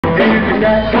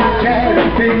That got cat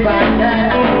and big by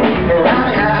cat, around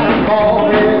the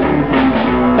morning.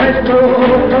 Let's go,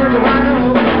 turn the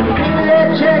window,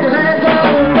 let's check his hands on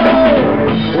the road.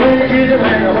 When you get the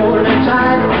man holding it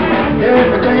tight,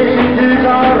 everything is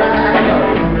alright.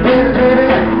 Baby,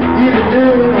 you can do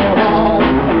no wrong.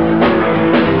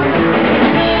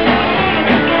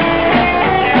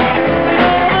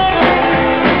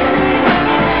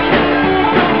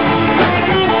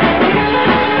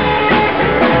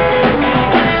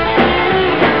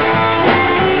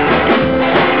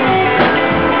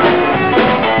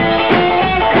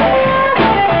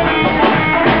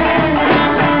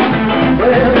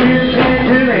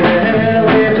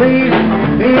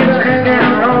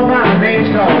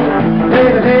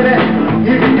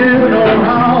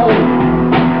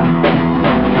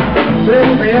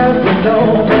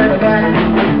 Don't turn it back.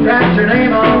 Write your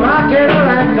name on my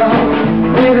Cadillac dog.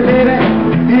 Baby, baby,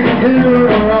 you can do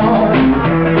no wrong.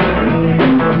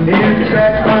 You can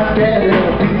scratch my cat,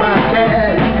 it'll beat my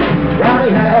cat.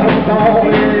 Right now,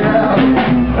 falling out.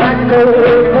 I can go,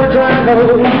 much I go.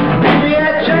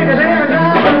 Yeah, shake his hand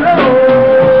down below.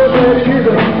 Just give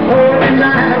it all the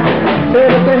time.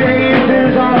 Everything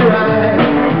is alright.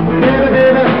 Baby,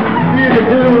 baby, you can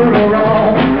do no wrong.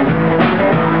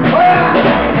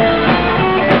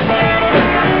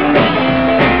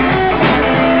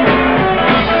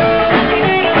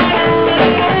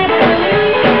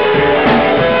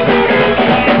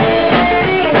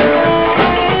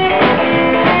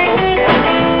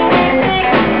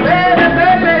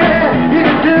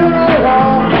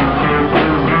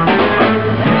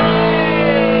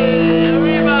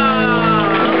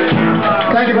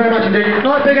 Thank you very much indeed.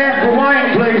 Nice big hand for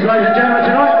Wayne, please, ladies and gentlemen,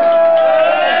 tonight.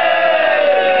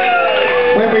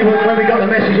 When we got the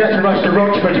message, he had to rush to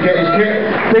Roxford to get his kit.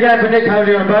 Big hand for Nick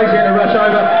Hoadley on bass, he had to rush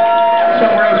over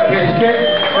somewhere else to get his kit.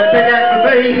 And big hand for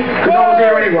me, because I was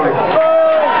here anyway.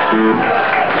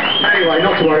 Anyway,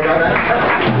 not to worry about that.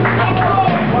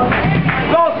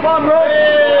 Last one, Rob!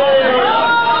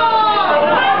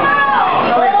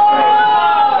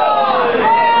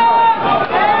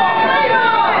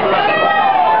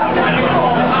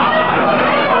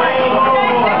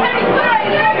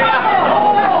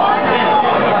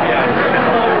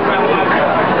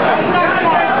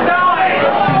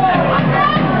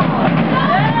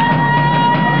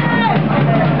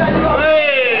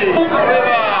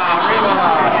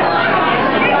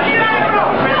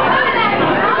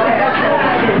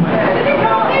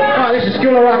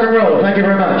 Rock and roll. Thank you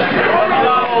very much.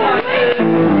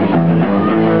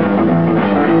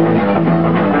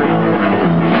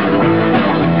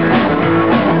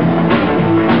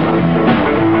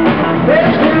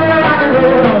 Let's do rock and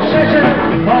roll session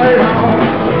all along.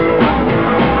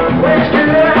 Let's do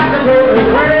rock and roll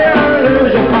where I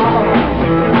lose your palm.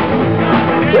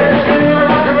 Let's do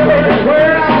rock and roll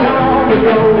where I long to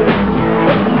go.